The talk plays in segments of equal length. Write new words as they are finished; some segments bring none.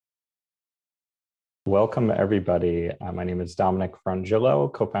Welcome, everybody. My name is Dominic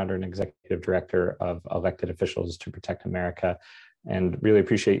Frongillo, co-founder and executive director of Elected Officials to Protect America, and really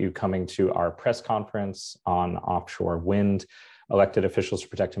appreciate you coming to our press conference on offshore wind. Elected Officials to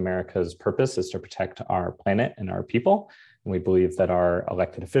Protect America's purpose is to protect our planet and our people. And we believe that our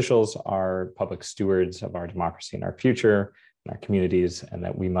elected officials are public stewards of our democracy and our future and our communities, and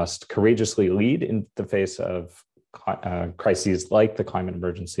that we must courageously lead in the face of crises like the climate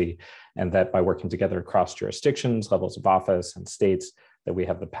emergency, and that by working together across jurisdictions, levels of office, and states, that we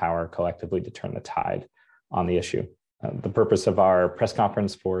have the power collectively to turn the tide on the issue. The purpose of our press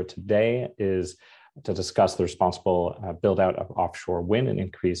conference for today is to discuss the responsible build out of offshore wind and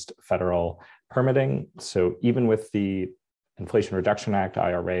increased federal permitting. So even with the Inflation Reduction Act,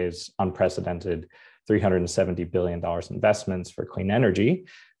 IRA's unprecedented $370 billion investments for clean energy,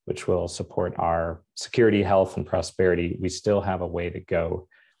 which will support our security, health, and prosperity, we still have a way to go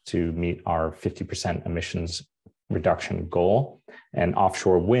to meet our 50% emissions reduction goal. And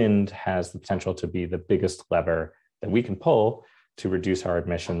offshore wind has the potential to be the biggest lever that we can pull to reduce our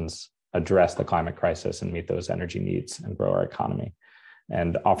emissions, address the climate crisis, and meet those energy needs and grow our economy.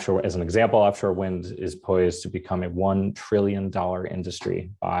 And offshore, as an example, offshore wind is poised to become a $1 trillion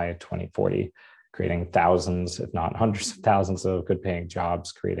industry by 2040. Creating thousands, if not hundreds of thousands of good paying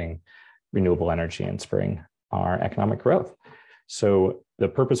jobs, creating renewable energy and spurring our economic growth. So the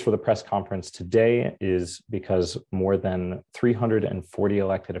purpose for the press conference today is because more than 340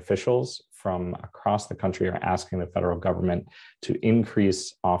 elected officials from across the country are asking the federal government to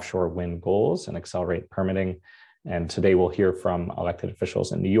increase offshore wind goals and accelerate permitting. And today we'll hear from elected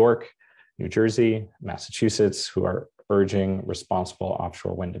officials in New York, New Jersey, Massachusetts, who are urging responsible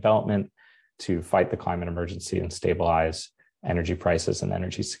offshore wind development to fight the climate emergency and stabilize energy prices and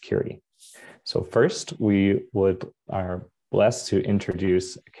energy security. So first, we are blessed to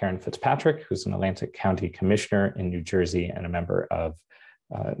introduce Caren Fitzpatrick, who's an Atlantic County Commissioner in New Jersey and a member of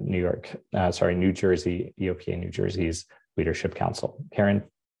New Jersey, EOPA New Jersey's Leadership Council. Caren,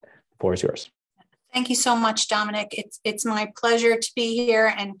 the floor is yours. Thank you so much, Dominic. It's my pleasure to be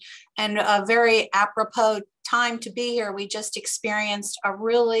here, and a very apropos time to be here. We just experienced a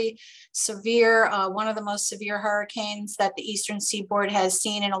really severe, one of the most severe hurricanes that the Eastern Seaboard has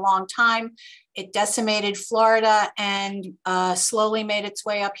seen in a long time. It decimated Florida and slowly made its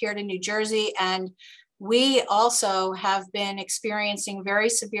way up here to New Jersey. And we also have been experiencing very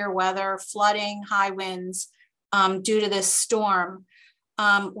severe weather, flooding, high winds due to this storm.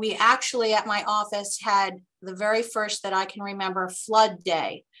 We actually at my office had the very first that I can remember flood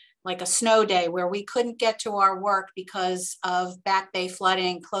day, like a snow day, where we couldn't get to our work because of Back Bay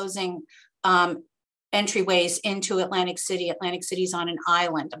flooding, closing entryways into Atlantic City. Atlantic City's on an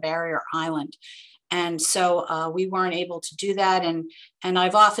island, a barrier island. And so we weren't able to do that. And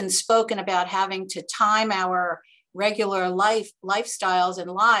I've often spoken about having to time our regular lifestyles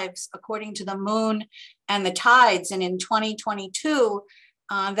and lives according to the moon and the tides. And in 2022,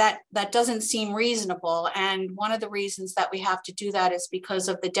 that doesn't seem reasonable. And one of the reasons that we have to do that is because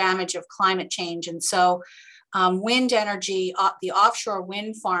of the damage of climate change. And so wind energy, the offshore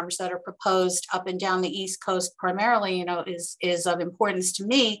wind farms that are proposed up and down the East Coast primarily, is of importance to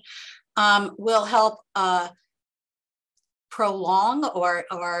me, will help prolong or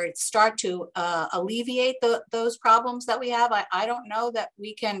start to alleviate those problems that we have. I don't know that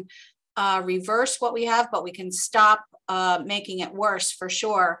we can reverse what we have, but we can stop making it worse for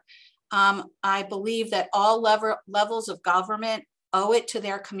sure. I believe that all levels of government owe it to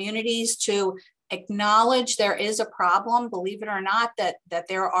their communities to acknowledge there is a problem. Believe it or not, that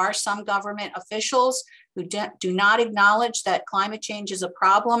there are some government officials who do not acknowledge that climate change is a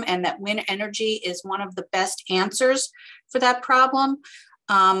problem and that wind energy is one of the best answers for that problem.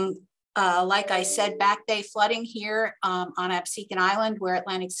 Like I said, Back Bay flooding here on Absecon Island, where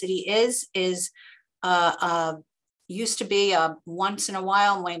Atlantic City is used to be a once in a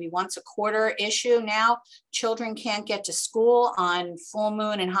while, maybe once a quarter issue. Now children can't get to school on full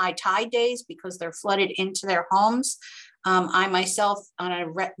moon and high tide days because they're flooded into their homes. I myself, on a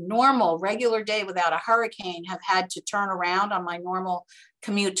regular day without a hurricane, have had to turn around on my normal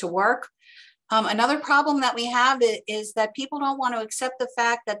commute to work. Another problem that we have is that people don't want to accept the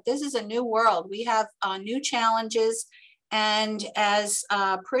fact that this is a new world. We have new challenges, and as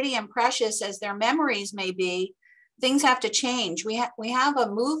pretty and precious as their memories may be, things have to change. We have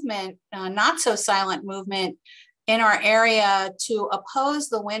a movement, not so silent movement, in our area to oppose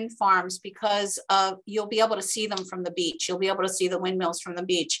the wind farms because you'll be able to see them from the beach. You'll be able to see the windmills from the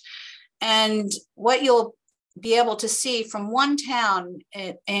beach. And what you'll be able to see from one town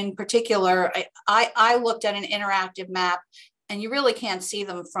in particular, I looked at an interactive map, and you really can't see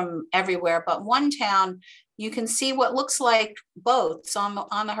them from everywhere, but one town, you can see what looks like boats on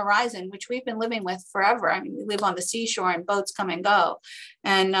the horizon, which we've been living with forever. I mean, we live on the seashore and boats come and go.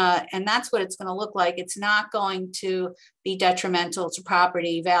 And that's what it's going to look like. It's not going to be detrimental to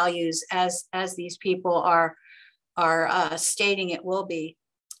property values as these people are stating it will be.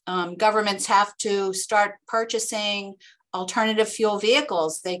 Governments have to start purchasing alternative fuel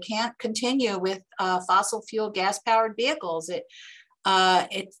vehicles. They can't continue with fossil fuel gas-powered vehicles.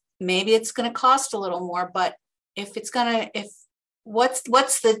 Maybe it's going to cost a little more, but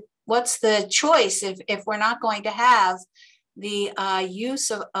what's the choice if we're not going to have the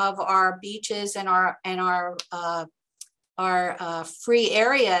use of our beaches and our free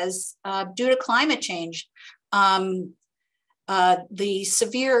areas due to climate change? The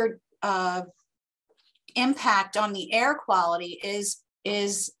severe impact on the air quality is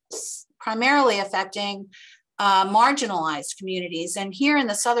primarily affecting marginalized communities. And here in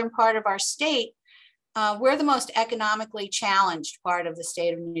the southern part of our state, we're the most economically challenged part of the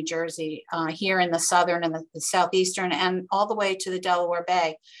state of New Jersey, here in the southern and the southeastern and all the way to the Delaware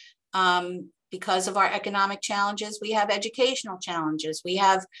Bay. Because of our economic challenges, we have educational challenges, we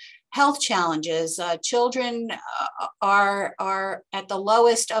have health challenges. Children are at the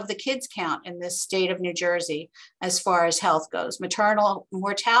lowest of the kids count in this state of New Jersey as far as health goes. Maternal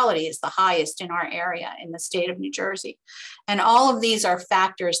mortality is the highest in our area in the state of New Jersey. And all of these are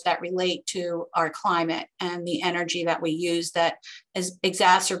factors that relate to our climate and the energy that we use that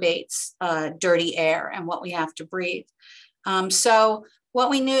exacerbates dirty air and what we have to breathe. So what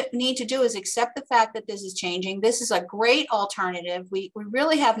we need to do is accept the fact that this is changing. This is a great alternative. We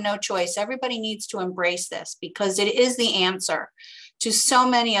really have no choice. Everybody needs to embrace this because it is the answer to so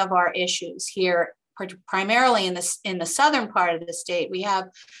many of our issues here, primarily in the southern part of the state. We have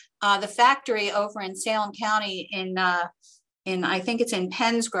the factory over in Salem County in I think it's in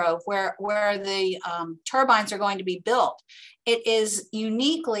Penns Grove, where the turbines are going to be built. It is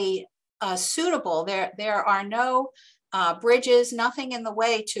uniquely suitable. There are no bridges, nothing in the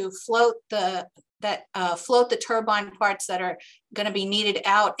way to float the turbine parts that are going to be needed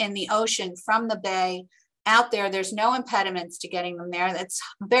out in the ocean from the bay out there. There's no impediments to getting them there. That's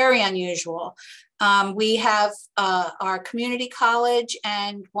very unusual. We have our community college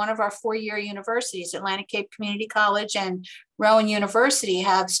and one of our four-year universities, Atlantic Cape Community College and Rowan University,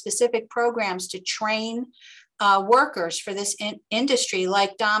 have specific programs to train workers for this industry.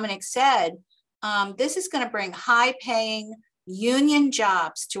 Like Dominic said, this is going to bring high-paying union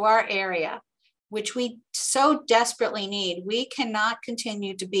jobs to our area, which we so desperately need. We cannot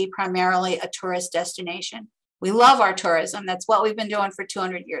continue to be primarily a tourist destination. We love our tourism. That's what we've been doing for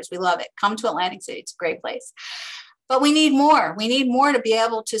 200 years. We love it. Come to Atlantic City. It's a great place. But we need more. We need more to be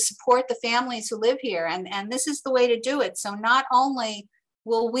able to support the families who live here. And this is the way to do it. So not only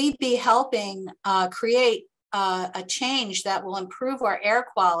will we be helping create a change that will improve our air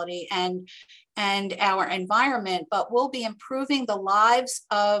quality and our environment, but we'll be improving the lives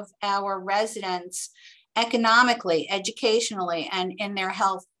of our residents economically, educationally, and in their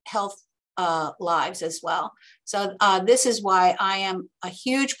health lives as well. So this is why I am a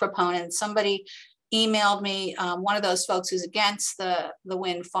huge proponent. Somebody emailed me, one of those folks who's against the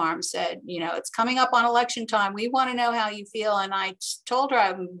wind farm said, it's coming up on election time. We want to know how you feel. And I told her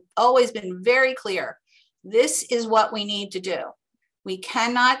I've always been very clear. This is what we need to do. We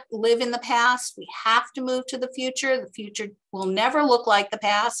cannot live in the past. We have to move to the future. The future will never look like the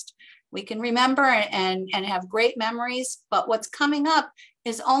past. We can remember and have great memories, but what's coming up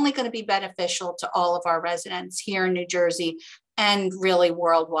is only going to be beneficial to all of our residents here in New Jersey and really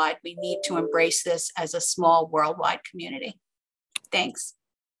worldwide. We need to embrace this as a small worldwide community. Thanks.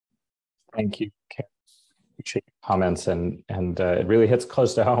 Thank you, Caren. Appreciate your comments, and it really hits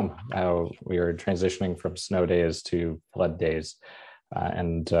close to home how we are transitioning from snow days to flood days.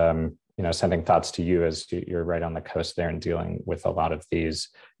 Sending thoughts to you as you're right on the coast there and dealing with a lot of these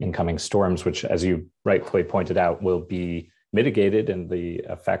incoming storms, which, as you rightfully pointed out, will be mitigated, and the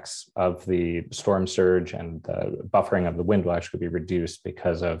effects of the storm surge and the buffering of the wind will actually be reduced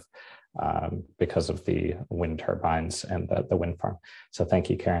because of the wind turbines and the wind farm. So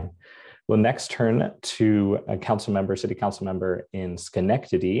thank you, Caren. We'll next turn to a city council member in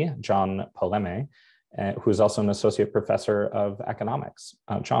Schenectady, John Polimeni, who is also an associate professor of economics.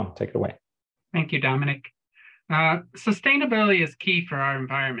 John, take it away. Thank you, Dominic. Sustainability is key for our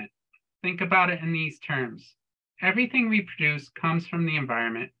environment. Think about it in these terms. Everything we produce comes from the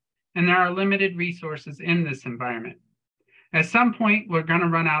environment, and there are limited resources in this environment. At some point, we're going to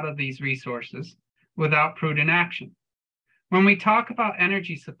run out of these resources without prudent action. When we talk about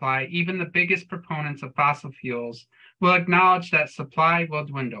energy supply, even the biggest proponents of fossil fuels will acknowledge that supply will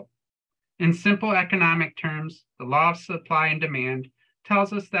dwindle. In simple economic terms, the law of supply and demand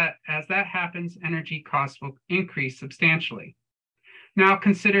tells us that as that happens, energy costs will increase substantially. Now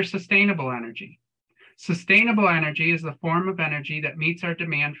consider sustainable energy. Sustainable energy is the form of energy that meets our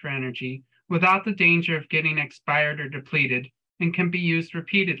demand for energy without the danger of getting expired or depleted and can be used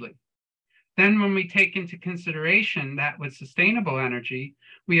repeatedly. Then when we take into consideration that with sustainable energy,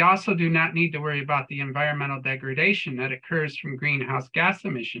 we also do not need to worry about the environmental degradation that occurs from greenhouse gas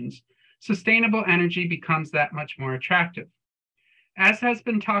emissions, sustainable energy becomes that much more attractive. As has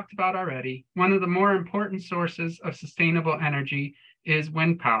been talked about already, one of the more important sources of sustainable energy is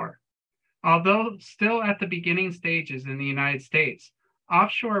wind power. Although still at the beginning stages in the United States,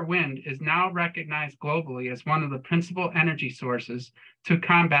 offshore wind is now recognized globally as one of the principal energy sources to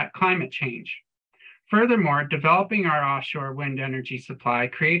combat climate change. Furthermore, developing our offshore wind energy supply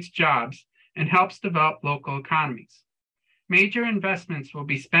creates jobs and helps develop local economies. Major investments will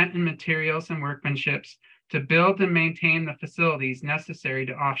be spent in materials and workmanships to build and maintain the facilities necessary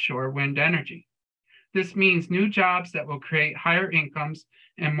to offshore wind energy. This means new jobs that will create higher incomes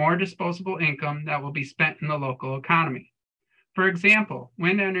and more disposable income that will be spent in the local economy. For example,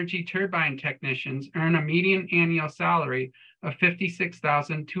 wind energy turbine technicians earn a median annual salary of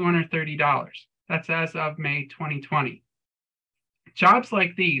 $56,230. That's as of May 2020. Jobs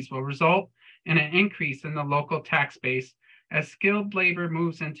like these will result in an increase in the local tax base as skilled labor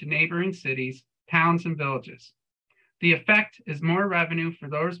moves into neighboring cities, towns, and villages. The effect is more revenue for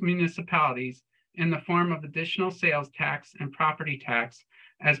those municipalities in the form of additional sales tax and property tax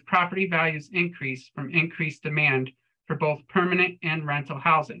as property values increase from increased demand for both permanent and rental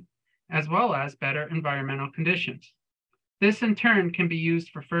housing, as well as better environmental conditions. This in turn can be used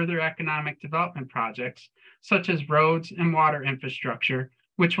for further economic development projects, such as roads and water infrastructure,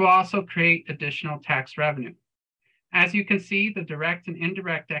 which will also create additional tax revenue. As you can see, the direct and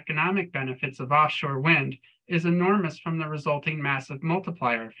indirect economic benefits of offshore wind is enormous from the resulting massive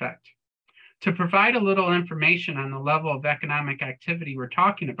multiplier effect. To provide a little information on the level of economic activity we're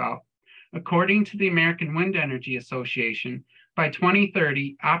talking about, according to the American Wind Energy Association, by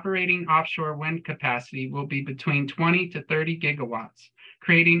 2030, operating offshore wind capacity will be between 20 to 30 gigawatts,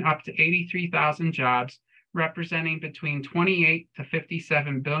 creating up to 83,000 jobs, representing between $28 to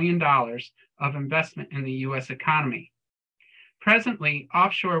 $57 billion of investment in the US economy. Presently,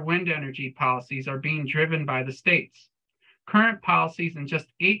 offshore wind energy policies are being driven by the states. Current policies in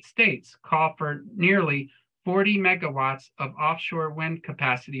just 8 states call for nearly 40 megawatts of offshore wind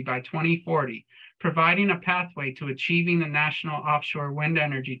capacity by 2040, providing a pathway to achieving the national offshore wind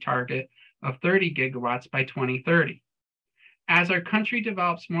energy target of 30 gigawatts by 2030. As our country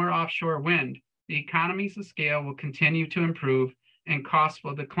develops more offshore wind, the economies of scale will continue to improve and costs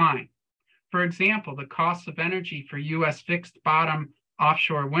will decline. For example, the cost of energy for US fixed bottom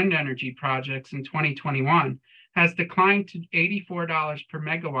offshore wind energy projects in 2021 has declined to $84 per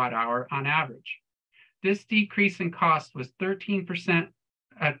megawatt hour on average. This decrease in cost was a 13%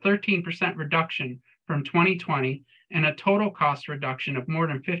 reduction from 2020 and a total cost reduction of more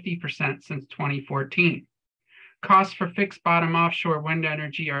than 50% since 2014. Costs for fixed bottom offshore wind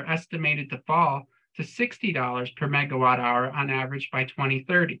energy are estimated to fall to $60 per megawatt hour on average by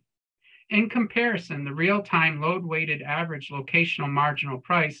 2030. In comparison, the real-time load-weighted average locational marginal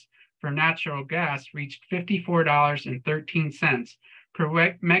price for natural gas reached $54.13 per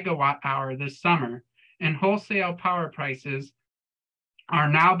megawatt hour this summer, and wholesale power prices are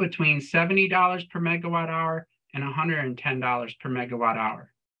now between $70 per megawatt hour and $110 per megawatt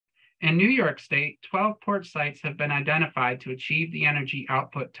hour. In New York State, 12 port sites have been identified to achieve the energy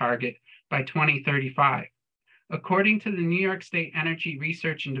output target by 2035. According to the New York State Energy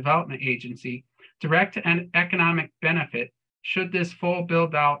Research and Development Agency, direct economic benefit, should this full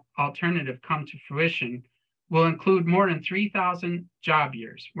build-out alternative come to fruition, will include more than 3,000 job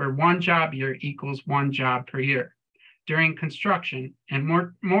years, where 1 job year equals 1 job per year during construction, and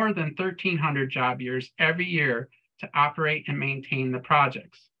more than 1,300 job years every year to operate and maintain the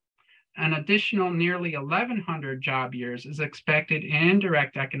projects. An additional nearly 1,100 job years is expected in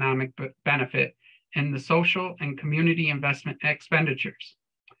indirect economic benefit in the social and community investment expenditures.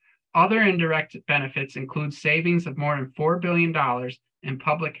 Other indirect benefits include savings of more than $4 billion in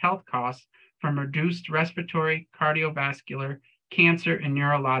public health costs from reduced respiratory, cardiovascular, cancer, and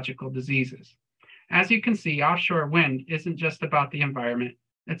neurological diseases. As you can see, offshore wind isn't just about the environment,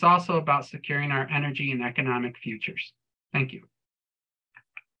 it's also about securing our energy and economic futures. Thank you.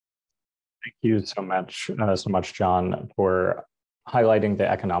 Thank you so much, John, for highlighting the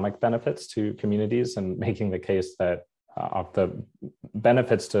economic benefits to communities and making the case that of the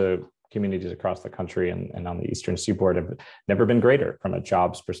benefits to communities across the country and on the Eastern Seaboard have never been greater from a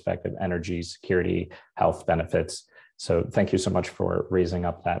jobs perspective, energy, security, health benefits. So thank you so much for raising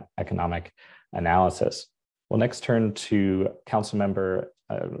up that economic analysis. We'll next turn to Councilmember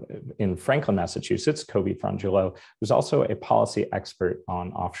in Franklin, Massachusetts, Cobi Frongillo, who's also a policy expert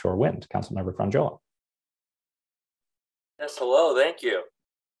on offshore wind. Councilmember Frongillo. Yes, hello, thank you.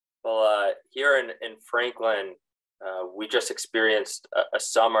 Well, here in Franklin, we just experienced a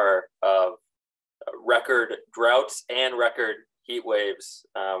summer of record droughts and record heat waves.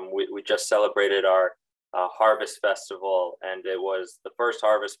 We just celebrated our Harvest Festival, and it was the first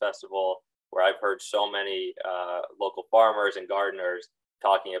Harvest Festival where I've heard so many local farmers and gardeners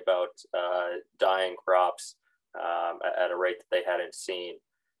talking about dying crops at a rate that they hadn't seen.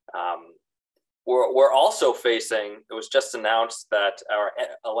 We're also facing, it was just announced that our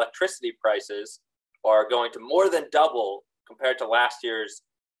electricity prices are going to more than double compared to last year's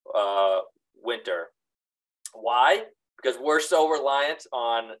winter. Why? Because we're so reliant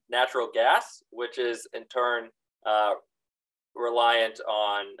on natural gas, which is in turn reliant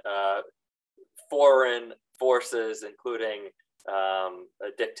on foreign forces, including a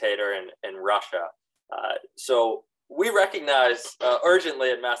dictator in Russia. So we recognize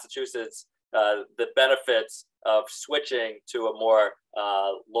urgently in Massachusetts the benefits of switching to a more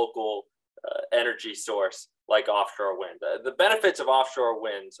local energy source like offshore wind. The benefits of offshore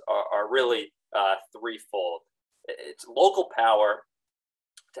winds are really threefold. It's local power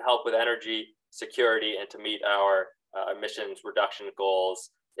to help with energy security and to meet our emissions reduction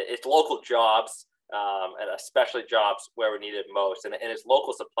goals. It's local jobs, and especially jobs where we need it most. And it's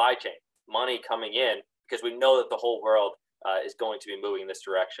local supply chain, money coming in, because we know that the whole world is going to be moving in this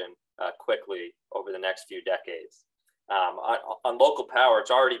direction quickly over the next few decades. On local power,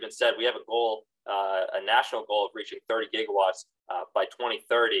 it's already been said we have a goal, a national goal of reaching 30 gigawatts by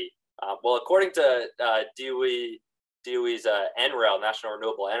 2030. Well, according to DOE's NREL, National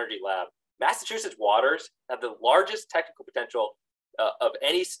Renewable Energy Lab, Massachusetts waters have the largest technical potential of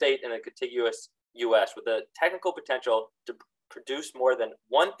any state in the contiguous U.S., with the technical potential to produce more than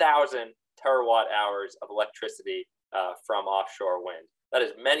 1,000 terawatt hours of electricity from offshore wind. That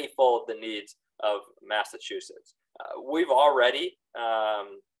is many-fold the needs of Massachusetts. We've already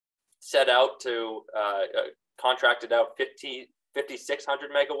set out to contracted out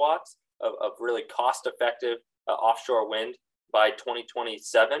 5,600 megawatts of really cost-effective offshore wind by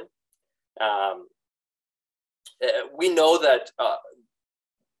 2027. We know that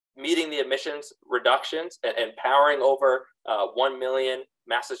meeting the emissions reductions and powering over 1 million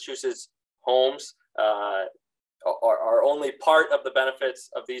Massachusetts homes are only part of the benefits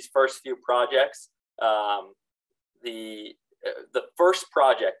of these first few projects. The first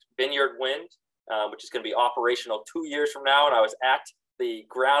project, Vineyard Wind, which is going to be operational 2 years from now, and I was at the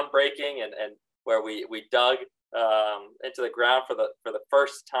groundbreaking and where we dug into the ground for the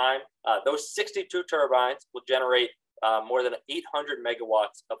first time. Those 62 turbines will generate more than 800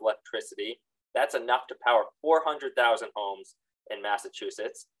 megawatts of electricity. That's enough to power 400,000 homes in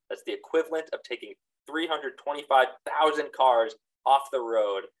Massachusetts. That's the equivalent of taking 325,000 cars off the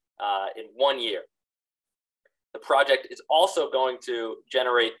road in 1 year. The project is also going to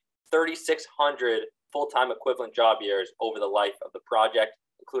generate 3,600 full-time equivalent job years over the life of the project,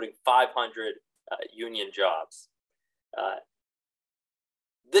 including 500 union jobs.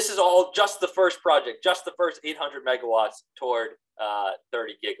 This is all just the first project, just the first 800 megawatts toward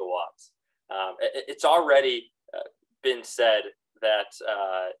 30 gigawatts. It's already been said that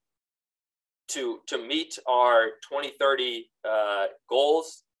to meet our 2030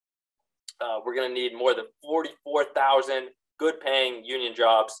 goals, we're going to need more than 44,000 good-paying union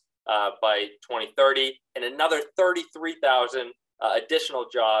jobs by 2030, and another 33,000 additional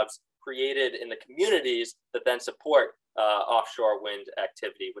jobs created in the communities that then support offshore wind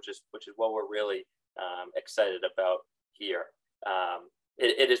activity, which is what we're really excited about here.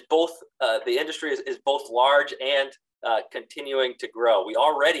 It is both the industry is both large and continuing to grow. We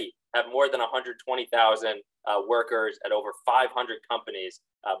already have more than 120,000 workers at over 500 companies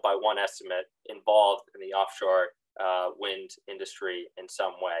by one estimate involved in the offshore wind industry in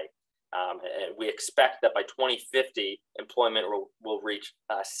some way. And we expect that by 2050, employment will reach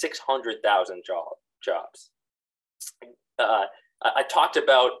 600,000 jobs. I talked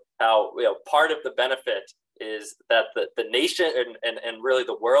about how part of the benefit is that the nation and really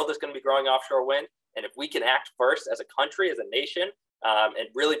the world is going to be growing offshore wind. And if we can act first as a country, as a nation, and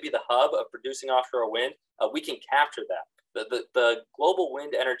really be the hub of producing offshore wind, we can capture that. The Global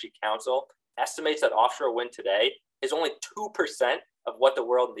Wind Energy Council estimates that offshore wind today is only 2% of what the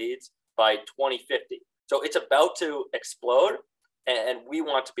world needs by 2050. So it's about to explode, and we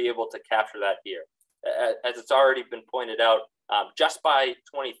want to be able to capture that here. As it's already been pointed out, just by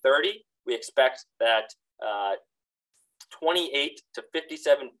 2030, we expect that 28 to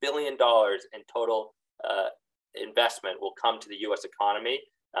 $57 billion in total investment will come to the U.S. economy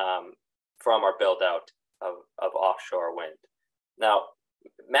from our build out of offshore wind. Now,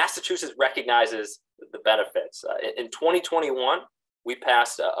 Massachusetts recognizes the benefits. In 2021, we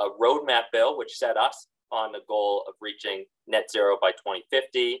passed a roadmap bill which set us on the goal of reaching net zero by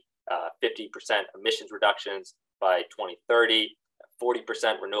 2050, 50% emissions reductions by 2030,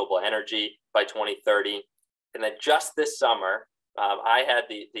 40% renewable energy by 2030. And then just this summer, I had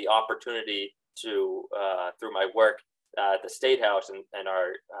the opportunity to, through my work at the State House and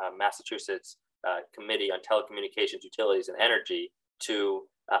our Massachusetts Committee on Telecommunications, Utilities, and Energy, to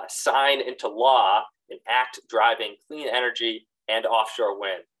sign into law an act driving clean energy and offshore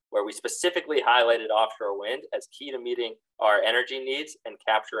wind, where we specifically highlighted offshore wind as key to meeting our energy needs and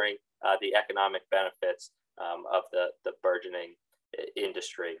capturing the economic benefits of the burgeoning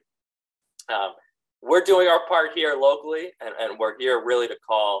industry. We're doing our part here locally, and we're here really to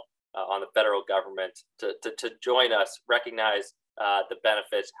call on the federal government to join us, recognize the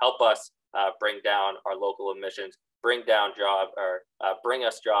benefits, help us bring down our local emissions, bring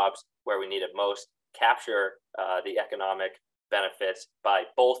us jobs where we need it most, capture the economic benefits by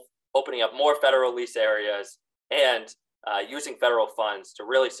both opening up more federal lease areas and using federal funds to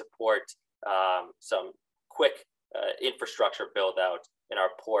really support some quick infrastructure build out in our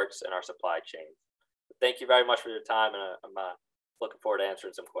ports and our supply chain. Thank you very much for your time, and I'm looking forward to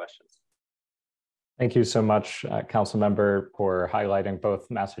answering some questions. Thank you so much, Councilmember, for highlighting both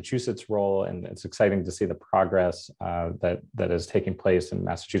Massachusetts' role, and it's exciting to see the progress that is taking place in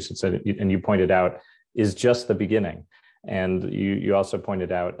Massachusetts, and you pointed out is just the beginning. And you also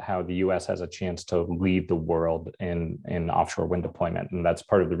pointed out how the U.S. has a chance to lead the world in offshore wind deployment. And that's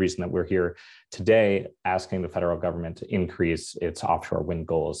part of the reason that we're here today, asking the federal government to increase its offshore wind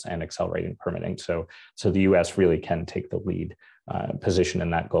goals and accelerating permitting. So the U.S. really can take the lead position in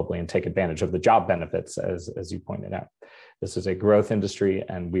that globally and take advantage of the job benefits, as you pointed out. This is a growth industry,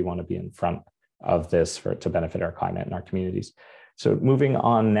 and we want to be in front of this to benefit our climate and our communities. So moving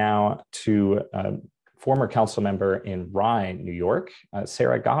on now to former council member in Rye, New York,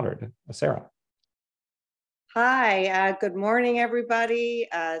 Sara Goddard. Sara. Hi, good morning, everybody.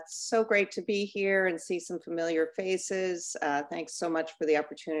 It's so great to be here and see some familiar faces. Thanks so much for the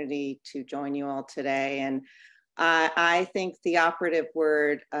opportunity to join you all today. And I think the operative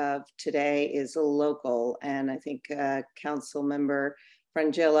word of today is local. And I think Councilmember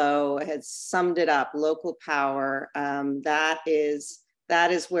Frongillo has summed it up, local power.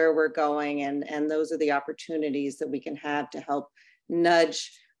 That is where we're going, and those are the opportunities that we can have to help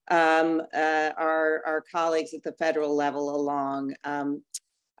nudge our colleagues at the federal level along.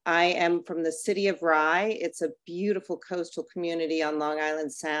 I am from the city of Rye. It's a beautiful coastal community on Long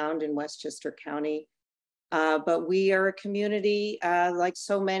Island Sound in Westchester County. But we are a community, like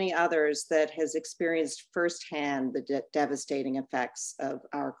so many others, that has experienced firsthand the devastating effects of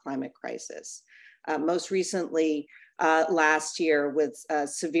our climate crisis. Most recently, last year with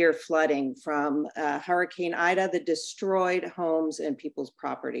severe flooding from Hurricane Ida that destroyed homes and people's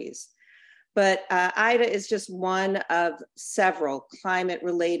properties. But Ida is just one of several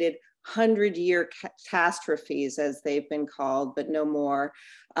climate-related 100-year catastrophes, as they've been called, but no more,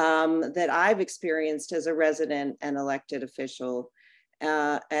 that I've experienced as a resident and elected official.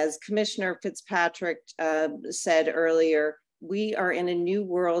 As Commissioner Fitzpatrick said earlier, we are in a new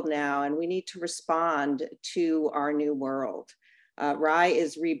world now, and we need to respond to our new world. Rye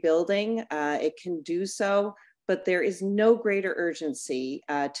is rebuilding, it can do so, but there is no greater urgency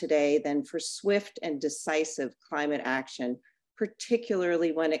today than for swift and decisive climate action,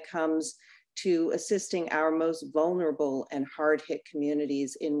 particularly when it comes to assisting our most vulnerable and hard-hit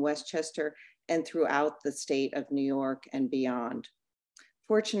communities in Westchester and throughout the state of New York and beyond.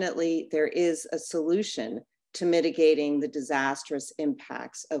 Fortunately, there is a solution to mitigating the disastrous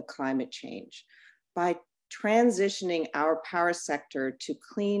impacts of climate change. By transitioning our power sector to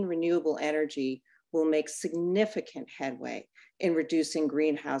clean, renewable energy will make significant headway in reducing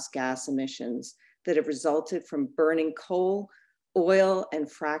greenhouse gas emissions that have resulted from burning coal, oil, and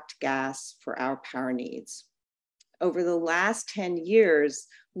fracked gas for our power needs. Over the last 10 years,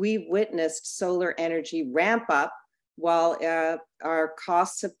 we've witnessed solar energy ramp up while our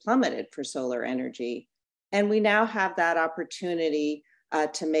costs have plummeted for solar energy. And we now have that opportunity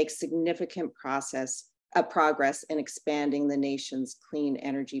to make significant progress in expanding the nation's clean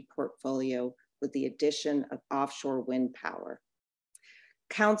energy portfolio with the addition of offshore wind power.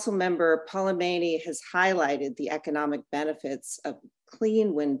 Councilmember Polimeni has highlighted the economic benefits of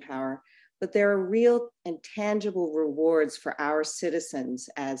clean wind power, but there are real and tangible rewards for our citizens,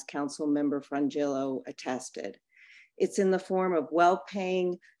 as Councilmember Frongillo attested. It's in the form of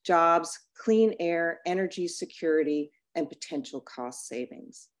well-paying jobs, clean air, energy security, and potential cost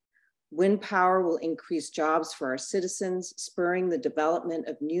savings. Wind power will increase jobs for our citizens, spurring the development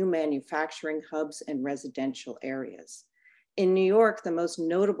of new manufacturing hubs and residential areas. In New York, the most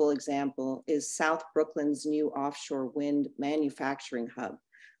notable example is South Brooklyn's new offshore wind manufacturing hub,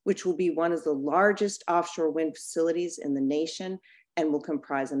 which will be one of the largest offshore wind facilities in the nation and will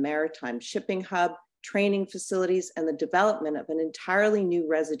comprise a maritime shipping hub, training facilities, and the development of an entirely new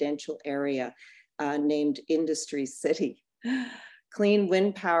residential area named Industry City. Clean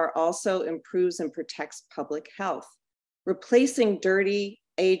wind power also improves and protects public health. Replacing dirty,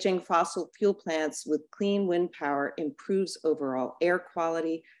 aging fossil fuel plants with clean wind power improves overall air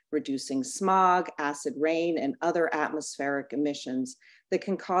quality, reducing smog, acid rain, and other atmospheric emissions that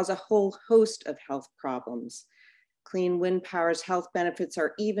can cause a whole host of health problems. Clean wind power's health benefits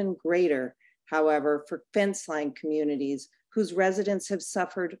are even greater, however, for fence-line communities whose residents have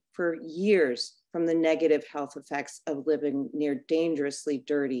suffered for years from the negative health effects of living near dangerously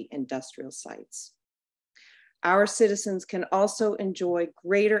dirty industrial sites. Our citizens can also enjoy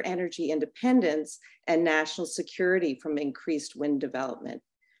greater energy independence and national security from increased wind development,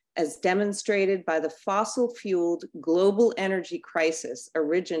 as demonstrated by the fossil-fueled global energy crisis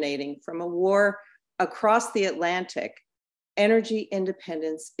originating from a war across the Atlantic. Energy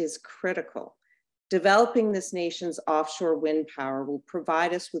independence is critical. Developing this nation's offshore wind power will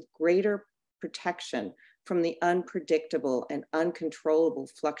provide us with greater protection from the unpredictable and uncontrollable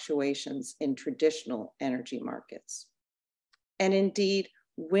fluctuations in traditional energy markets. And indeed,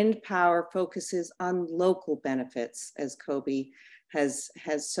 wind power focuses on local benefits, as Cobi has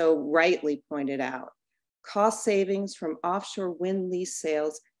so rightly pointed out. Cost savings from offshore wind lease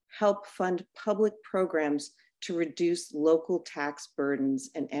sales help fund public programs to reduce local tax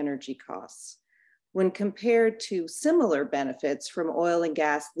burdens and energy costs. When compared to similar benefits from oil and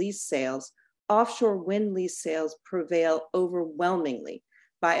gas lease sales, offshore wind lease sales prevail overwhelmingly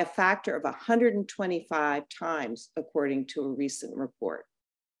by a factor of 125 times, according to a recent report.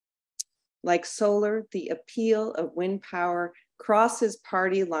 Like solar, the appeal of wind power crosses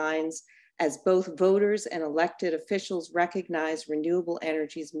party lines as both voters and elected officials recognize renewable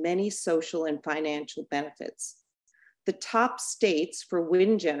energy's many social and financial benefits. The top states for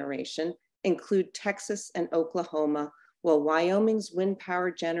wind generation include Texas and Oklahoma, while Wyoming's wind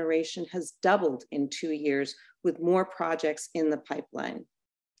power generation has doubled in 2 years with more projects in the pipeline.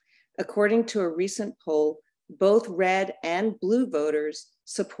 According to a recent poll, both red and blue voters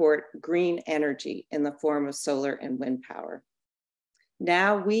support green energy in the form of solar and wind power.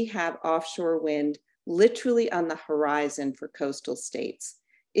 Now we have offshore wind literally on the horizon for coastal states.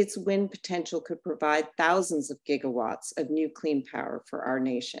 Its wind potential could provide thousands of gigawatts of new clean power for our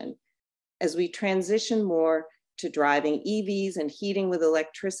nation. As we transition more to driving EVs and heating with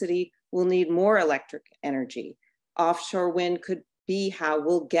electricity, we'll need more electric energy. Offshore wind could be how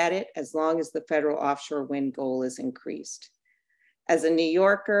we'll get it as long as the federal offshore wind goal is increased. As a New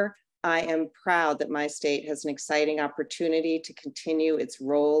Yorker, I am proud that my state has an exciting opportunity to continue its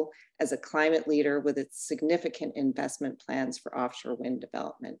role as a climate leader with its significant investment plans for offshore wind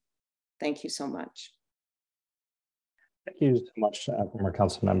development. Thank you so much. Thank you so much, former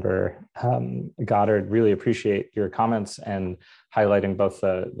Councilmember Goddard. Really appreciate your comments and highlighting both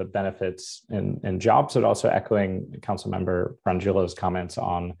the benefits in jobs, but also echoing Councilmember Frongillo's comments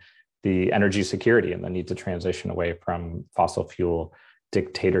on the energy security and the need to transition away from fossil fuel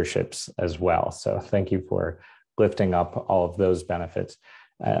dictatorships as well. So thank you for lifting up all of those benefits.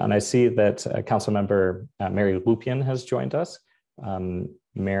 And I see that Councilmember Mary Lupin has joined us.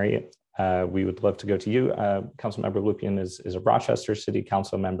 Mary, we would love to go to you. Councilmember Lupin is a Rochester City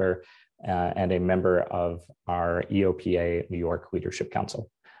Council member and a member of our EOPA New York Leadership Council.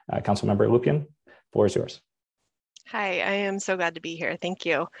 Councilmember Lupin, floor is yours. Hi, I am so glad to be here. Thank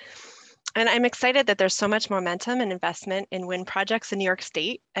you. And I'm excited that there's so much momentum and investment in wind projects in New York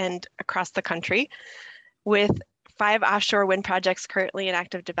State and across the country. With 5 offshore wind projects currently in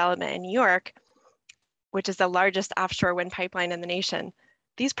active development in New York, which is the largest offshore wind pipeline in the nation.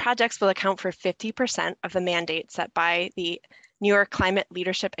 These projects will account for 50% of the mandate set by the New York Climate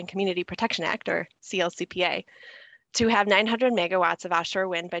Leadership and Community Protection Act, or CLCPA, to have 900 megawatts of offshore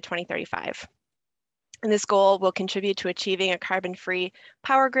wind by 2035. And this goal will contribute to achieving a carbon-free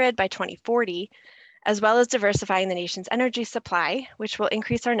power grid by 2040, as well as diversifying the nation's energy supply, which will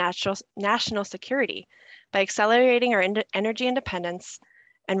increase our national security by accelerating our energy independence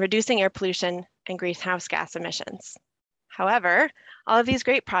and reducing air pollution and greenhouse gas emissions. However, all of these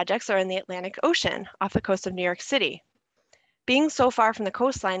great projects are in the Atlantic Ocean off the coast of New York City. Being so far from the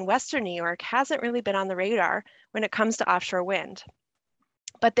coastline, Western New York hasn't really been on the radar when it comes to offshore wind.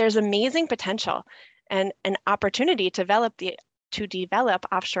 But there's amazing potential and an opportunity to develop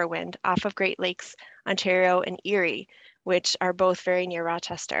offshore wind off of Great Lakes, Ontario, and Erie, which are both very near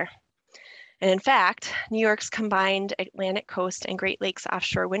Rochester. And in fact, New York's combined Atlantic coast and Great Lakes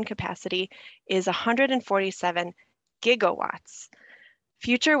offshore wind capacity is 147 gigawatts.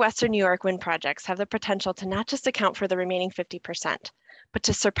 Future Western New York wind projects have the potential to not just account for the remaining 50%, but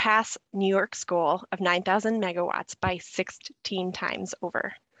to surpass New York's goal of 9,000 megawatts by 16 times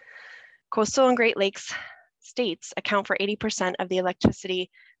over. Coastal and Great Lakes states account for 80% of the electricity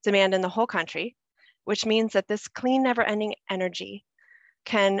demand in the whole country, which means that this clean, never-ending energy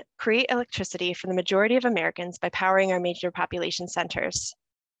can create electricity for the majority of Americans by powering our major population centers.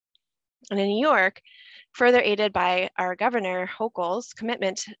 And in New York, further aided by our Governor Hochul's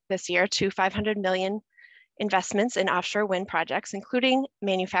commitment this year to $500 million investments in offshore wind projects, including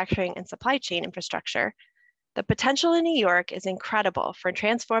manufacturing and supply chain infrastructure, the potential in New York is incredible for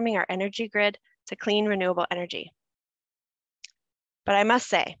transforming our energy grid to clean, renewable energy. But I must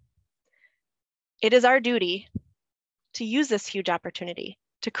say, it is our duty to use this huge opportunity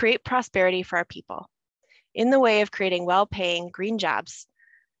to create prosperity for our people in the way of creating well-paying green jobs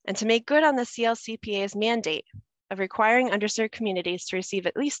and to make good on the CLCPA's mandate of requiring underserved communities to receive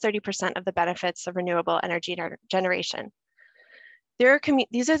at least 30% of the benefits of renewable energy generation.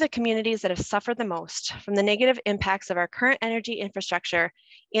 These are the communities that have suffered the most from the negative impacts of our current energy infrastructure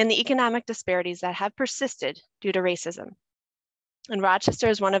and the economic disparities that have persisted due to racism. And Rochester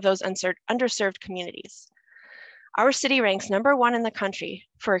is one of those underserved communities. Our city ranks #1 in the country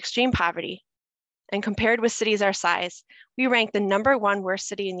for extreme poverty, and compared with cities our size, we rank the #1 worst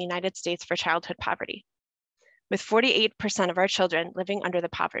city in the United States for childhood poverty, with 48% of our children living under the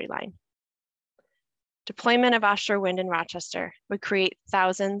poverty line. Deployment of offshore wind in Rochester would create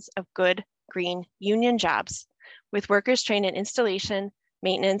thousands of good, green, union jobs with workers trained in installation,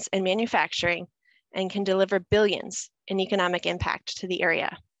 maintenance, and manufacturing, and can deliver billions in economic impact to the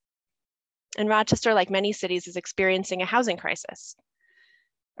area. And Rochester, like many cities, is experiencing a housing crisis.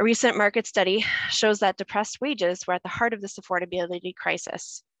 A recent market study shows that depressed wages were at the heart of this affordability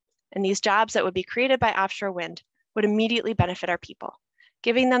crisis. And these jobs that would be created by offshore wind would immediately benefit our people,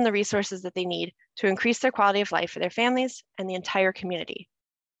 giving them the resources that they need to increase their quality of life for their families and the entire community.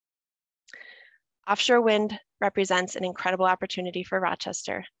 Offshore wind represents an incredible opportunity for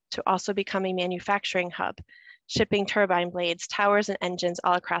Rochester to also become a manufacturing hub, shipping turbine blades, towers, and engines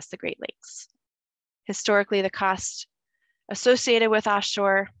all across the Great Lakes. Historically, the cost associated with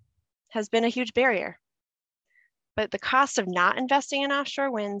offshore has been a huge barrier, but the cost of not investing in offshore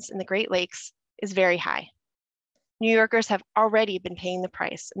winds in the Great Lakes is very high. New Yorkers have already been paying the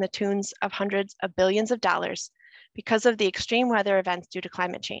price in the tunes of hundreds of billions of dollars because of the extreme weather events due to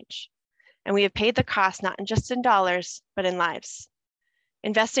climate change. And we have paid the cost not just in dollars, but in lives.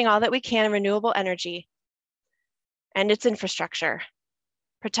 Investing all that we can in renewable energy and its infrastructure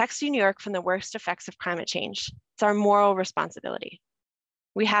protects New York from the worst effects of climate change. It's our moral responsibility.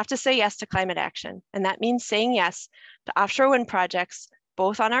 We have to say yes to climate action, and that means saying yes to offshore wind projects,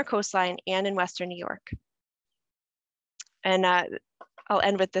 both on our coastline and in Western New York. And I'll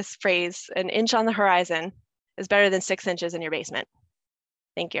end with this phrase: an inch on the horizon is better than 6 inches in your basement.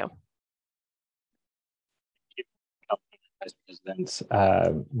 Thank you. Vice President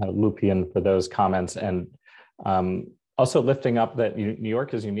Lupin for those comments, and also lifting up that New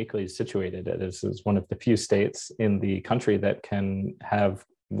York is uniquely situated. It is one of the few states in the country that can have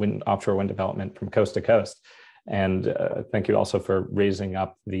offshore wind development from coast to coast. And thank you also for raising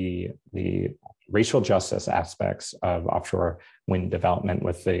up the racial justice aspects of offshore wind development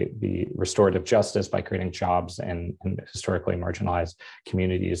with the restorative justice by creating jobs in historically marginalized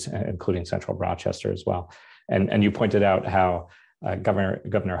communities, including Central Rochester as well. And you pointed out how Governor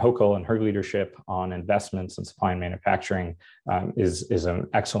Hochul and her leadership on investments in supply and manufacturing is an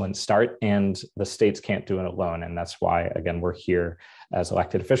excellent start, and the states can't do it alone. And that's why, again, we're here as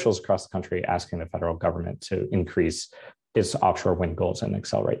elected officials across the country asking the federal government to increase its offshore wind goals and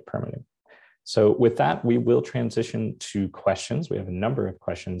accelerate permitting. So with that, we will transition to questions. We have a number of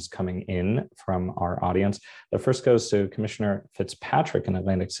questions coming in from our audience. The first goes to Commissioner Fitzpatrick in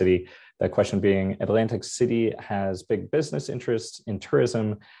Atlantic City. The question being, Atlantic City has big business interests in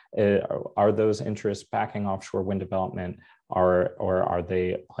tourism. Are those interests backing offshore wind development, or are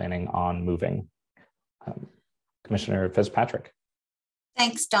they planning on moving? Commissioner Fitzpatrick.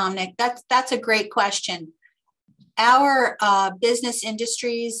 Thanks, Dominic. That's a great question. Our business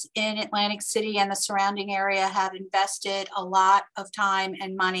industries in Atlantic City and the surrounding area have invested a lot of time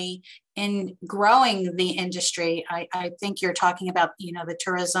and money in growing the industry. I think you're talking about, you know, the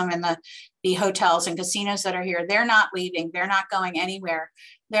tourism and the hotels and casinos that are here. They're not leaving. They're not going anywhere.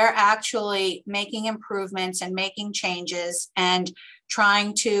 They're actually making improvements and making changes and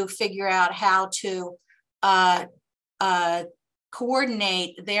trying to figure out how to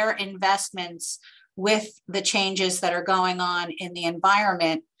coordinate their investments with the changes that are going on in the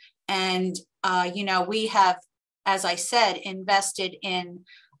environment. And, you know, we have, as I said, invested in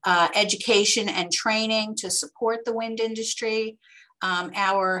education and training to support the wind industry.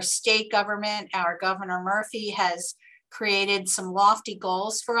 Our state government, our Governor Murphy, has created some lofty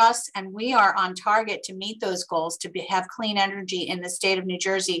goals for us, and we are on target to meet those goals to have clean energy in the state of New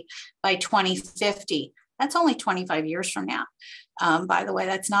Jersey by 2050. That's only 25 years from now. By the way,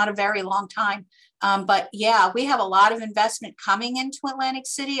 that's not a very long time. But yeah, we have a lot of investment coming into Atlantic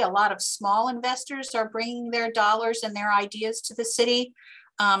City. A lot of small investors are bringing their dollars and their ideas to the city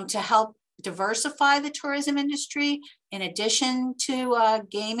to help diversify the tourism industry. In addition to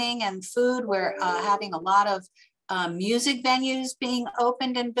gaming and food, we're having a lot of music venues being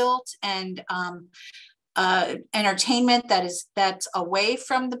opened and built, and entertainment that's away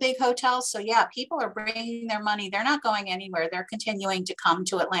from the big hotels. So yeah, people are bringing their money. They're not going anywhere. They're continuing to come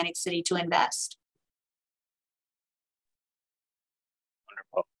to Atlantic City to invest.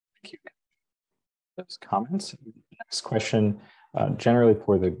 Wonderful. Thank you. Those comments. Next question, generally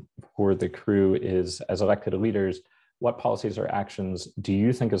for the crew, is, as elected leaders, what policies or actions do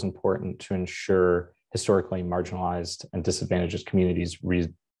you think is important to ensure historically marginalized and disadvantaged communities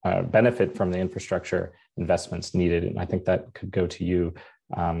benefit from the infrastructure investments needed? And I think that could go to you,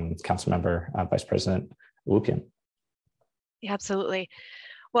 Councilmember, Vice President Lupin. Yeah, absolutely.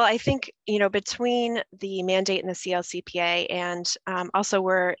 Well, I think, you know, between the mandate and the CLCPA, and also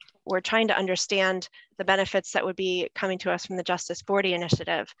we're trying to understand the benefits that would be coming to us from the Justice 40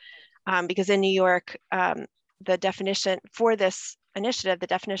 initiative, because in New York, the definition for this initiative, the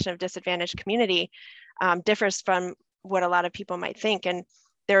definition of disadvantaged community, differs from what a lot of people might think. And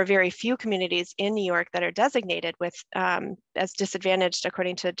there are very few communities in New York that are designated with as disadvantaged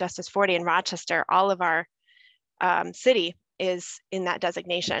according to Justice 40. In Rochester, all of our city is in that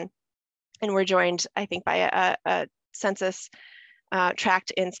designation. And we're joined, I think, by a census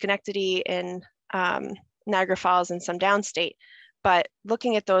tract in Schenectady, in Niagara Falls, and some downstate. But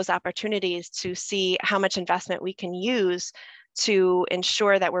looking at those opportunities to see how much investment we can use to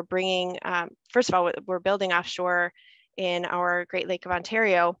ensure that we're bringing, first of all, we're building offshore in our Great Lake of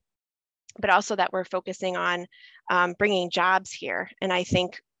Ontario, but also that we're focusing on bringing jobs here. And I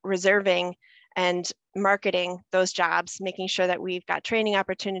think reserving and marketing those jobs, making sure that we've got training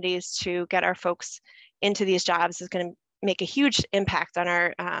opportunities to get our folks into these jobs, is going to make a huge impact on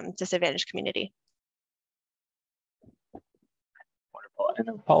our disadvantaged community. Wonderful. And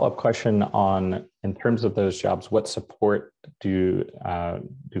a follow-up question on, in terms of those jobs, what support do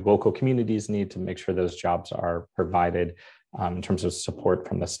local communities need to make sure those jobs are provided in terms of support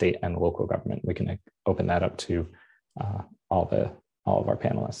from the state and local government? We can open that up to all of our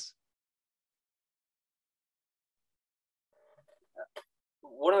panelists.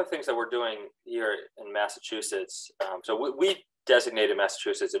 One of the things that we're doing here in Massachusetts, so we designated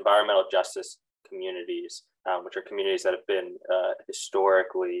Massachusetts environmental justice communities, which are communities that have been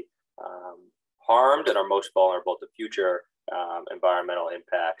historically harmed and are most vulnerable to future environmental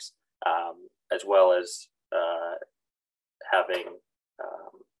impacts, as well as having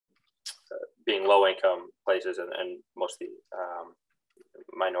being low-income places and mostly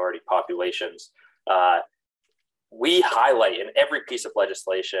minority populations. We highlight in every piece of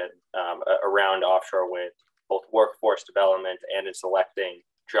legislation around offshore wind, both workforce development and in selecting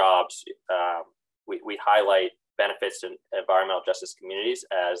jobs, we highlight benefits to environmental justice communities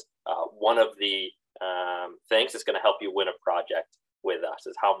as one of the things that's going to help you win a project with us,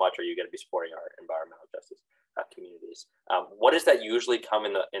 is how much are you going to be supporting our environmental justice communities. What does that usually come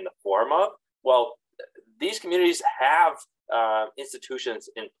in the form of? Well, these communities have institutions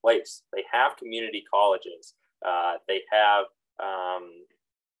in place. They have community colleges. They have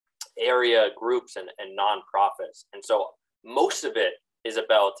area groups and nonprofits. And so most of it is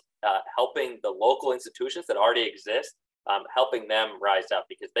about helping the local institutions that already exist, helping them rise up,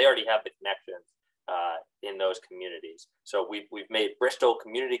 because they already have the connections in those communities. So we've made Bristol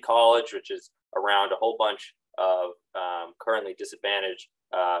Community College, which is around a whole bunch of currently disadvantaged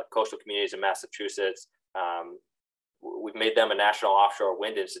coastal communities in Massachusetts. We've made them a national offshore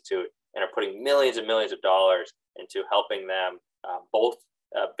wind institute and are putting millions and millions of dollars into helping them both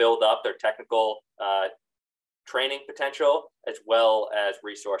build up their technical training potential, as well as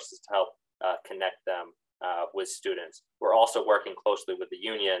resources to help connect them with students. We're also working closely with the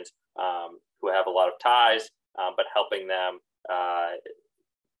unions who have a lot of ties, but helping them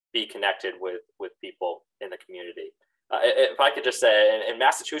be connected with people in the community. If I could just say, in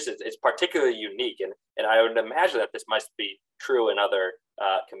Massachusetts, it's particularly unique, and I would imagine that this must be true in other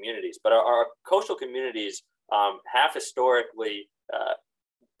communities, but our coastal communities have historically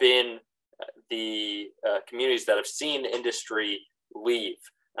been the communities that have seen industry leave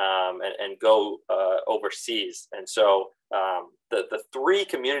and go overseas. And so the three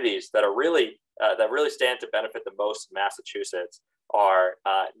communities that are really stand to benefit the most in Massachusetts are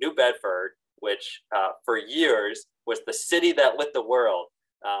New Bedford, which for years was the city that lit the world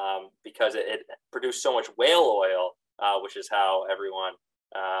because it produced so much whale oil, which is how everyone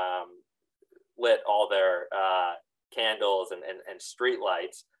lit all their candles and street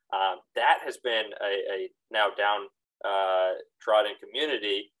lights. That has been a now downtrodden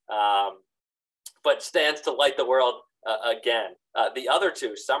community, but stands to light the world again. The other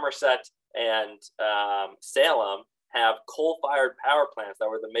two, Somerset and Salem, have coal-fired power plants that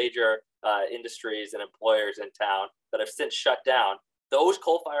were the major industries and employers in town that have since shut down. Those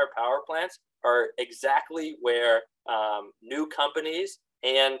coal-fired power plants are exactly where new companies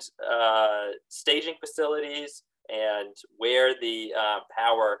and staging facilities and where the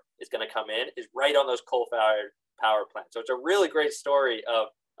power is going to come in is right on those coal-fired power plants. So it's a really great story of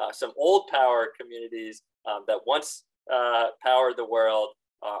some old power communities that once powered the world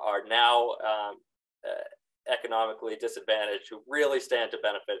are now economically disadvantaged, who really stand to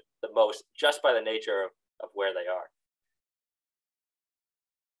benefit the most just by the nature of where they are.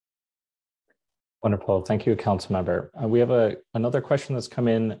 Wonderful. Thank you, Councilmember. We have another question that's come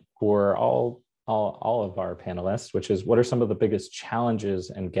in for all of our panelists, which is, what are some of the biggest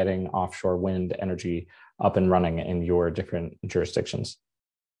challenges in getting offshore wind energy up and running in your different jurisdictions?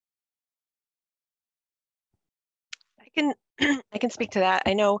 I can speak to that.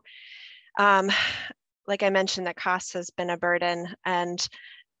 I know, like I mentioned, that cost has been a burden, and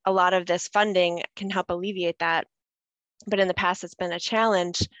a lot of this funding can help alleviate that. But in the past, it's been a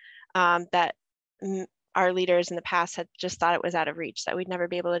challenge that our leaders in the past had just thought it was out of reach, that we'd never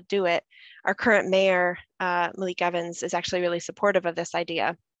be able to do it. Our current mayor, Malik Evans, is actually really supportive of this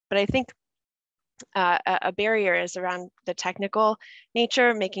idea. But I think a barrier is around the technical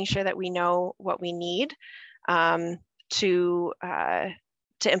nature, making sure that we know what we need to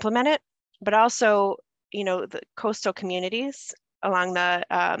implement it, but also, you know, the coastal communities along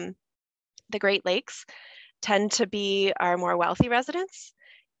the Great Lakes tend to be our more wealthy residents.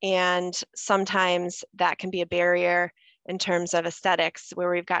 And sometimes that can be a barrier in terms of aesthetics,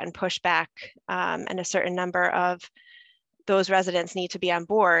 where we've gotten pushback, and a certain number of those residents need to be on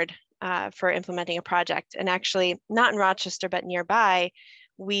board for implementing a project. And actually, not in Rochester, but nearby,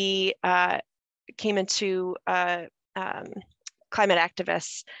 we came into climate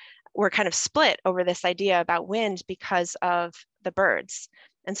activists were kind of split over this idea about wind because of the birds.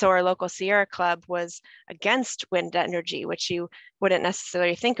 And so our local Sierra Club was against wind energy, which you wouldn't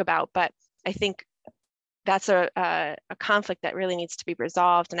necessarily think about. But I think that's a conflict that really needs to be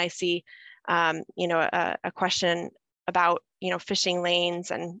resolved. And I see, you know, a question about, you know, fishing lanes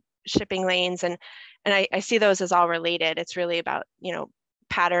and shipping lanes, and I see those as all related. It's really about, you know,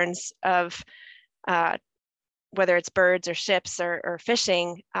 patterns of whether it's birds or ships or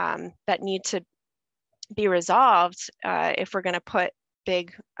fishing that need to be resolved if we're going to put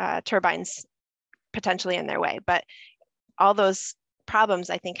big turbines potentially in their way. But all those problems,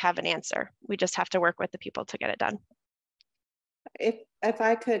 I think, have an answer. We just have to work with the people to get it done. If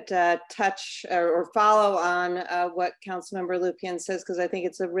I could touch or follow on what Councilmember Lupin says, because I think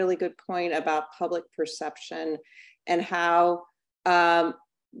it's a really good point about public perception and how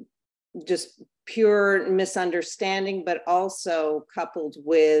just pure misunderstanding, but also coupled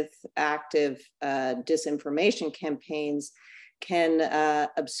with active disinformation campaigns can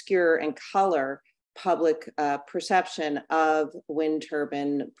obscure and color public perception of wind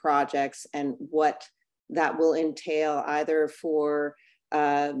turbine projects and what that will entail, either for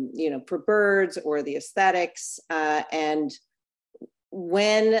you know, for birds or the aesthetics. And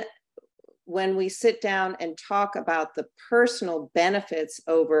when we sit down and talk about the personal benefits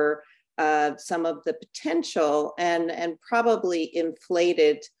over some of the potential and probably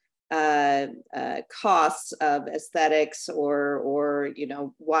inflated costs of aesthetics or you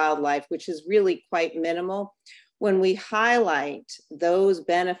know, wildlife, which is really quite minimal, when we highlight those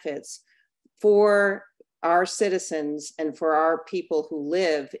benefits for our citizens and for our people who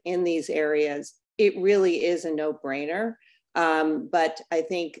live in these areas, it really is a no-brainer. But I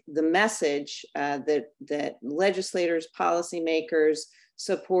think the message that legislators, policymakers,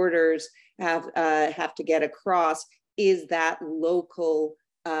 supporters have to get across is that local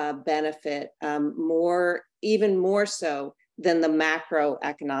benefit, even more so than the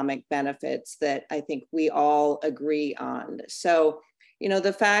macroeconomic benefits that I think we all agree on. So, you know,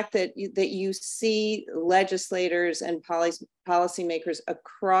 the fact that you see legislators and policymakers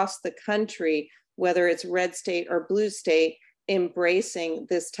across the country, whether it's red state or blue state, embracing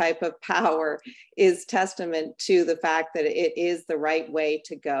this type of power is testament to the fact that it is the right way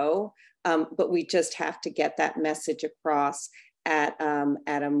to go. But we just have to get that message across at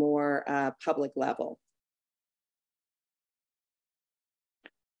a more public level.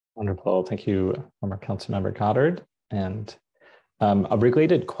 Wonderful. Thank you, former Councilmember Goddard. And a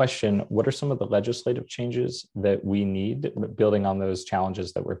related question, what are some of the legislative changes that we need, building on those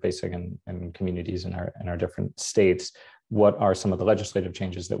challenges that we're facing in communities in our different states? What are some of the legislative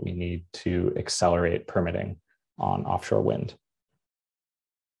changes that we need to accelerate permitting on offshore wind?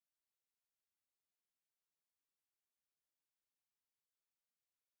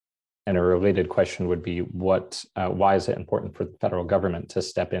 And a related question would be, why is it important for the federal government to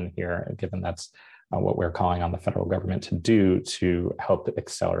step in here, given that's what we're calling on the federal government to do to help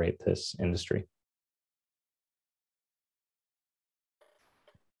accelerate this industry?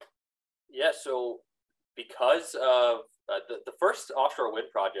 Yeah, so because of the first offshore wind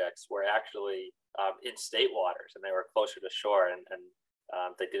projects were actually in state waters, and they were closer to shore, and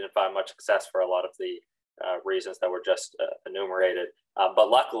they didn't find much success for a lot of the reasons that were just enumerated. But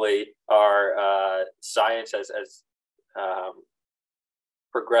luckily, our science has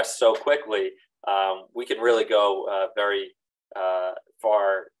progressed so quickly, we can really go very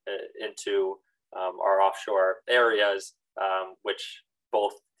far into our offshore areas, which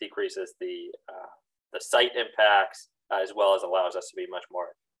both decreases the site impacts, as well as allows us to be much more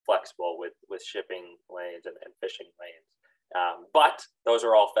flexible with shipping lanes and fishing lanes. But those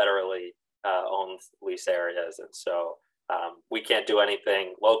are all federally owned lease areas, and so we can't do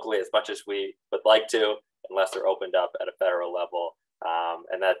anything locally as much as we would like to unless they're opened up at a federal level.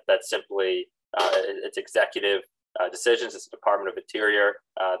 And that's simply it's executive decisions. It's the Department of Interior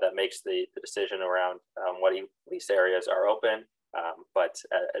that makes the decision around what lease areas are open. But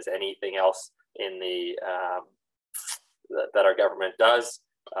as anything else in the that our government does,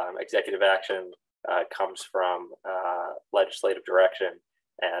 executive action comes from legislative direction,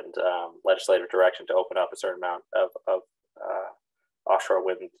 and legislative direction to open up a certain amount of offshore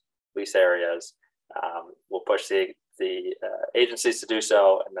wind lease areas will push the agencies to do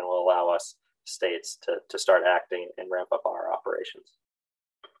so, and then will allow us states to start acting and ramp up our operations.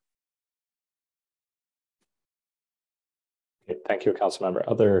 Okay, thank you, Councilmember.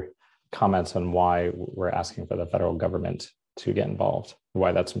 Other comments on why we're asking for the federal government to get involved,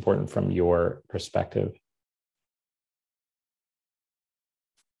 why that's important from your perspective?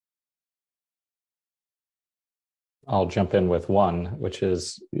 I'll jump in with one, which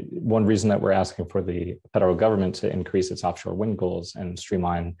is one reason that we're asking for the federal government to increase its offshore wind goals and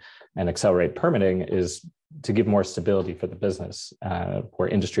streamline and accelerate permitting is to give more stability for the business, for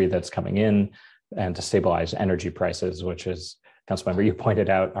industry that's coming in, and to stabilize energy prices, which is, Councilmember, you pointed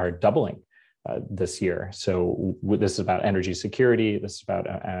out, are doubling this year. So this is about energy security. This is about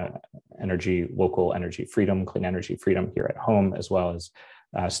local energy freedom, clean energy freedom here at home, as well as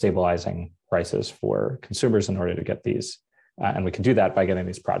stabilizing prices for consumers in order to get these. And we can do that by getting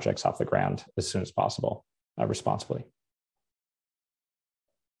these projects off the ground as soon as possible, responsibly.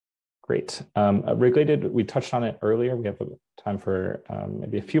 Great. Related, we touched on it earlier. We have time for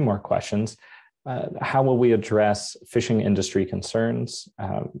maybe a few more questions. How will we address fishing industry concerns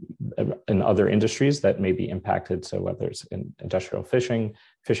in other industries that may be impacted? So whether it's in industrial fishing,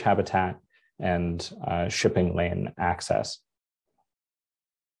 fish habitat, and shipping lane access.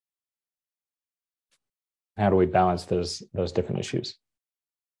 How do we balance those different issues?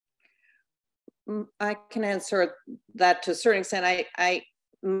 I can answer that to a certain extent.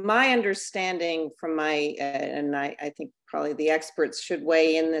 My understanding from my, and I think probably the experts should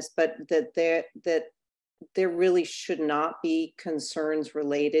weigh in this, but that there really should not be concerns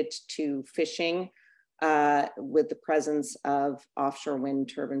related to fishing with the presence of offshore wind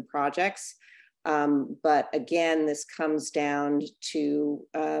turbine projects. But again, this comes down to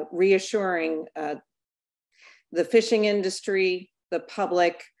reassuring the fishing industry, the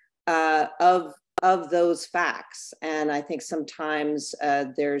public, of those facts. And I think sometimes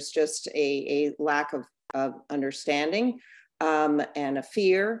there's just a lack of understanding and a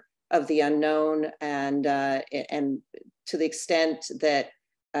fear of the unknown. And to the extent that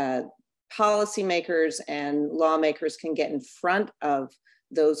policymakers and lawmakers can get in front of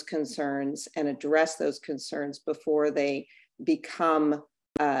those concerns and address those concerns before they become,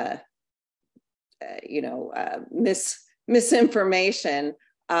 misinformation.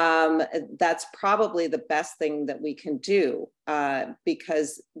 That's probably the best thing that we can do,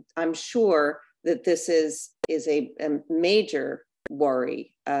 because I'm sure that this is a major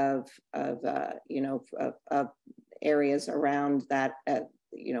worry of areas around that,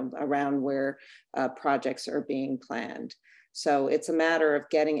 around where projects are being planned. So it's a matter of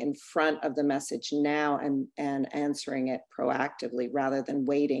getting in front of the message now and answering it proactively rather than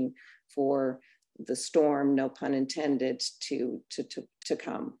waiting for the storm, no pun intended, to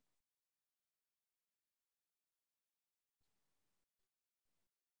come.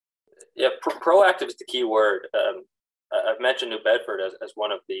 Yeah, proactive is the key word. I've mentioned New Bedford as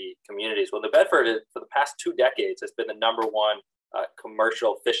one of the communities. Well, New Bedford, for the past 2 decades, has been the #1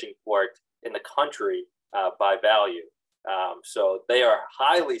 commercial fishing port in the country by value. So they are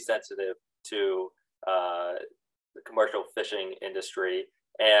highly sensitive to the commercial fishing industry.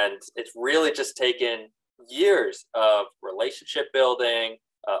 And it's really just taken years of relationship building,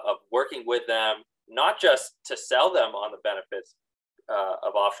 of working with them, not just to sell them on the benefits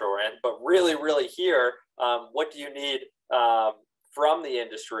of offshore wind, but really hear what do you need from the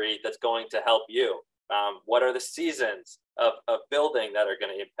industry that's going to help you? What are the seasons of building that are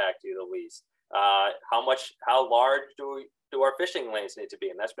going to impact you the least? How large do our fishing lanes need to be?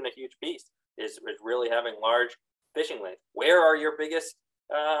 And that's been a huge piece, is really having large fishing lanes. Where are your biggest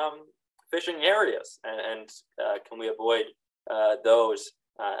fishing areas? And can we avoid those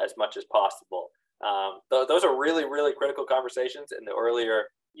as much as possible? Those are really critical conversations, and the earlier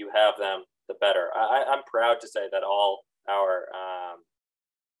you have them, the better. I'm proud to say that all our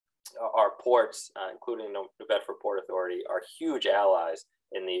ports, including New Bedford Port Authority, are huge allies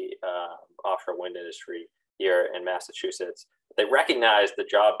in the offshore wind industry here in Massachusetts. They recognize the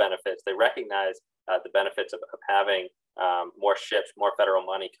job benefits. They recognize the benefits of having more ships, more federal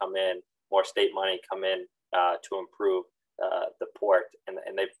money come in, more state money come in to improve the port.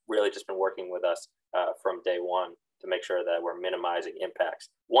 And they've really just been working with us from day one to make sure that we're minimizing impacts.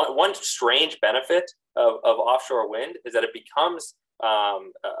 One strange benefit of offshore wind is that it becomes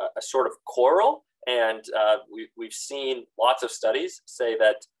a sort of coral. And we've seen lots of studies say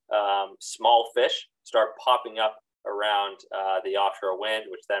that small fish start popping up around the offshore wind,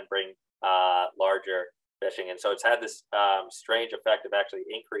 which then bring larger fishing. And so it's had this strange effect of actually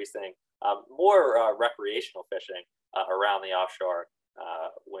increasing more recreational fishing around the offshore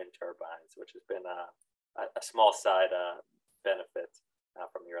wind turbines, which has been a small side benefit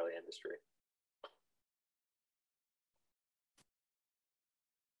from the early industry.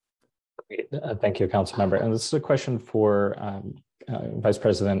 Thank you, Councilmember. And this is a question for Vice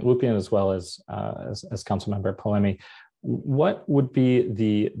President Lupin as well as Councilmember Polimeni. What would be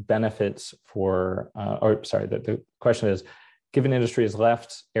the benefits for, the question is, given industry has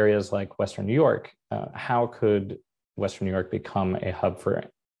left areas like Western New York, how could Western New York become a hub for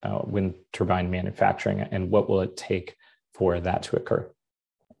wind turbine manufacturing, and what will it take for that to occur?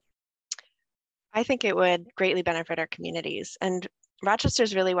 I think it would greatly benefit our communities, and Rochester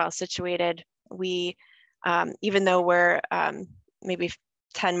is really well situated. We, even though we're maybe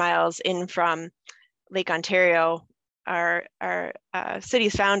 10 miles in from Lake Ontario, our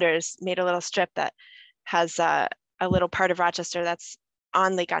city's founders made a little strip that has a little part of Rochester that's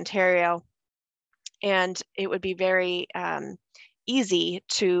on Lake Ontario. And it would be very easy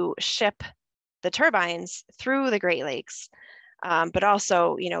to ship the turbines through the Great Lakes, but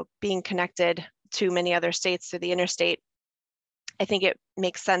also, being connected to many other states through the interstate. I think it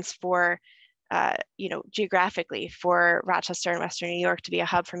makes sense for, geographically for Rochester and Western New York to be a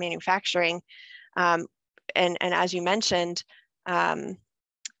hub for manufacturing. And as you mentioned,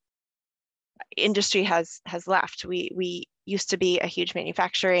 industry has left. We used to be a huge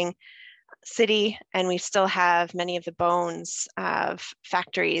manufacturing city, and we still have many of the bones of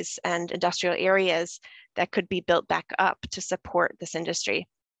factories and industrial areas that could be built back up to support this industry.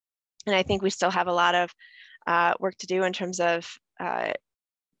 And I think we still have a lot of work to do in terms of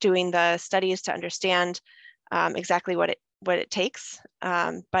doing the studies to understand exactly what it takes,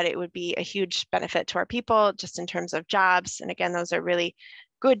 but it would be a huge benefit to our people just in terms of jobs. And again, those are really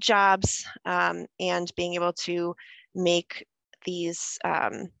good jobs, and being able to make these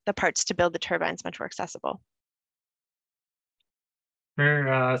the parts to build the turbines much more accessible.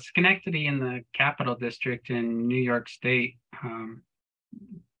 For Schenectady in the Capital District in New York State,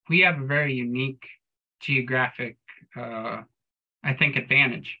 we have a very unique geographic, I think,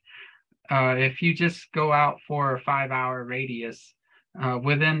 advantage. If you just go out 4 or 5 hour radius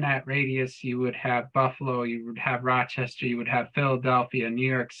within that radius, you would have Buffalo, you would have Rochester, you would have Philadelphia, New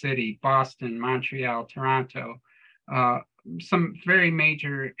York City, Boston, Montreal, Toronto, some very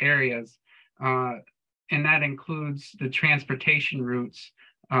major areas. And that includes the transportation routes,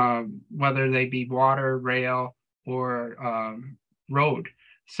 whether they be water, rail, or road.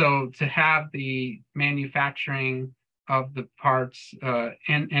 So to have the manufacturing of the parts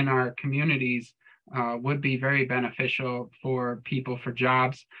in our communities would be very beneficial for people, for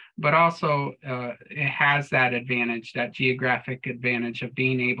jobs, but also it has that advantage, that geographic advantage of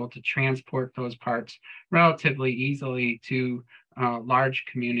being able to transport those parts relatively easily to large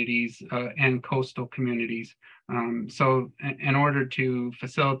communities and coastal communities. So in order to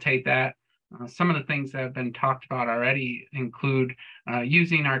facilitate that, some of the things that have been talked about already include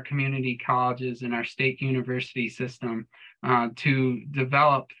using our community colleges and our state university system to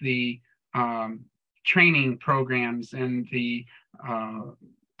develop the training programs and the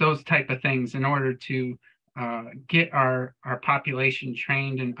those type of things in order to get our population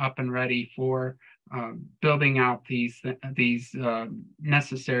trained and up and ready for building out these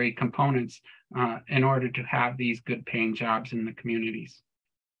necessary components in order to have these good paying jobs in the communities.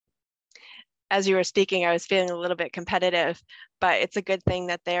 As you were speaking, I was feeling a little bit competitive, but it's a good thing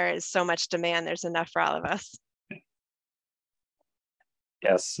that there is so much demand. There's enough for all of us.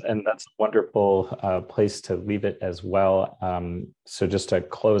 Yes, and that's a wonderful place to leave it as well. So just to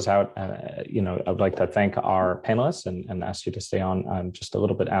close out, I'd like to thank our panelists and ask you to stay on just a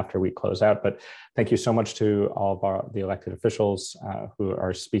little bit after we close out. But thank you so much to all of the elected officials who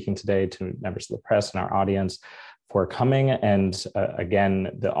are speaking today, to members of the press and our audience for coming. And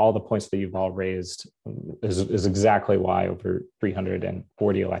again, all the points that you've all raised is exactly why over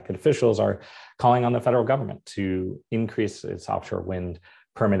 340 elected officials are calling on the federal government to increase its offshore wind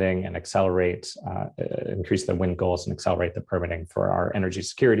permitting and accelerate, increase the wind goals and accelerate the permitting for our energy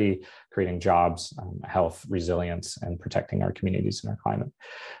security, creating jobs, health, resilience, and protecting our communities and our climate.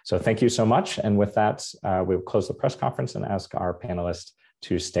 So thank you so much. And with that, we'll close the press conference and ask our panelists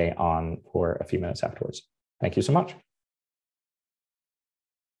to stay on for a few minutes afterwards. Thank you so much.